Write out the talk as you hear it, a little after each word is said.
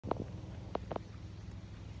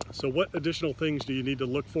So what additional things do you need to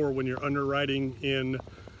look for when you're underwriting in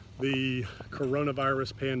the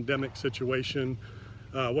coronavirus pandemic situation?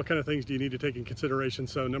 What kind of things do you need to take in consideration?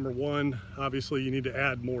 So number one, obviously you need to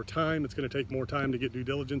add more time. It's going to take more time to get due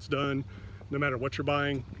diligence done, no matter what you're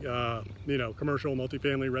buying, commercial,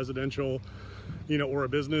 multifamily, residential, or a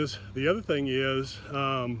business. The other thing is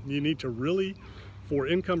you need to really, for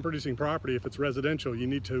income producing property, if it's residential, you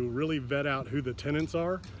need to really vet out who the tenants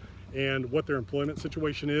are and what their employment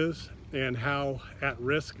situation is and how at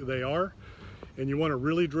risk they are. And you want to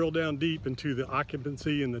really drill down deep into the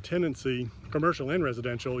occupancy and the tenancy, commercial and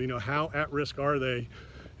residential, how at risk are they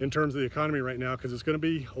in terms of the economy right now, because it's going to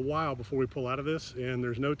be a while before we pull out of this, and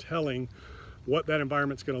there's no telling what that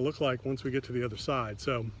environment's going to look like once we get to the other side.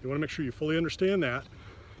 So you want to make sure you fully understand that.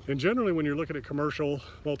 And generally when you're looking at commercial,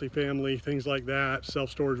 multifamily, things like that,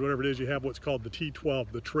 self-storage, whatever it is, you have what's called the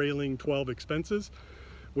T12, the trailing 12 expenses,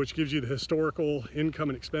 which gives you the historical income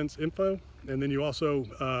and expense info. And then you also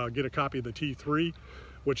get a copy of the T3,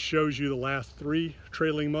 which shows you the last 3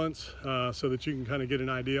 trailing months so that you can kind of get an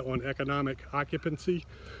idea on economic occupancy.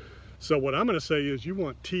 So what I'm going to say is you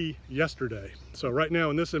want T yesterday. So right now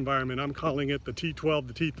in this environment, I'm calling it the T12,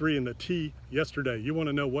 the T3, and the T yesterday. You want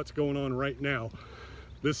to know what's going on right now.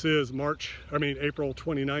 This is April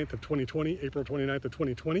 29th of 2020, April 29th of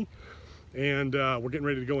 2020. And we're getting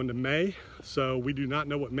ready to go into May, so we do not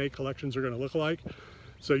know what May collections are going to look like.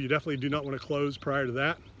 So you definitely do not want to close prior to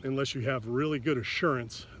that unless you have really good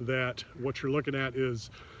assurance that what you're looking at is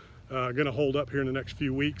going to hold up here in the next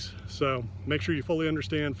few weeks. So make sure you fully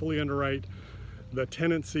understand, fully underwrite the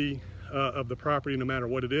tenancy of the property, no matter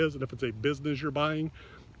what it is. And if it's a business you're buying,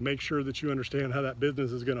 make sure that you understand how that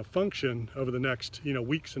business is going to function over the next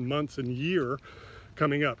weeks and months and year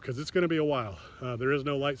coming up, because it's going to be a while. There is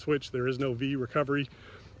no light switch, there is no V recovery.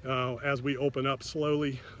 As we open up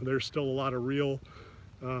slowly, there's still a lot of real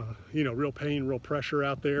pain, real pressure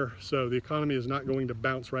out there. So the economy is not going to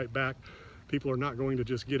bounce right back. People are not going to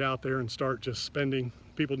just get out there and start just spending.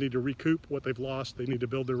 People need to recoup what they've lost. They need to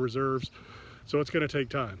build their reserves. So it's going to take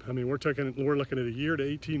time. We're looking at a year to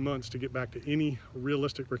 18 months to get back to any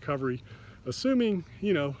realistic recovery, assuming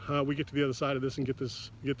we get to the other side of this and get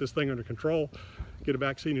this thing under control, get a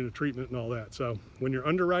vaccine and a treatment and all that. So when you're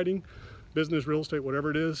underwriting business, real estate,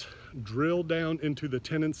 whatever it is, drill down into the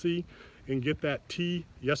tenancy and get that T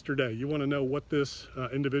yesterday. You want to know what this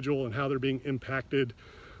individual and how they're being impacted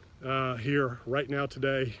here right now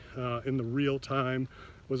today in the real time.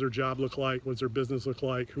 What does their job look like? What does their business look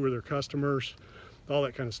like? Who are their customers? All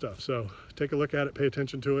that kind of stuff. So take a look at it, pay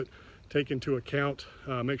attention to it, take into account,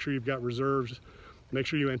 make sure you've got reserves. Make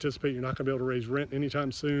sure you anticipate you're not going to be able to raise rent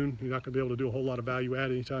anytime soon. You're not going to be able to do a whole lot of value add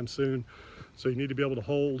anytime soon. So you need to be able to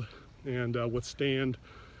hold and withstand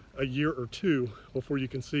a year or two before you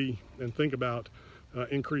can see and think about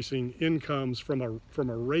increasing incomes from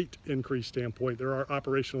a rate increase standpoint. There are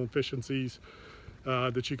operational efficiencies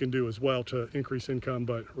that you can do as well to increase income,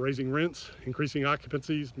 but raising rents, increasing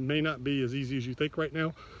occupancies may not be as easy as you think right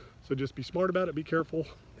now. So just be smart about it, be careful,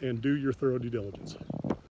 and do your thorough due diligence.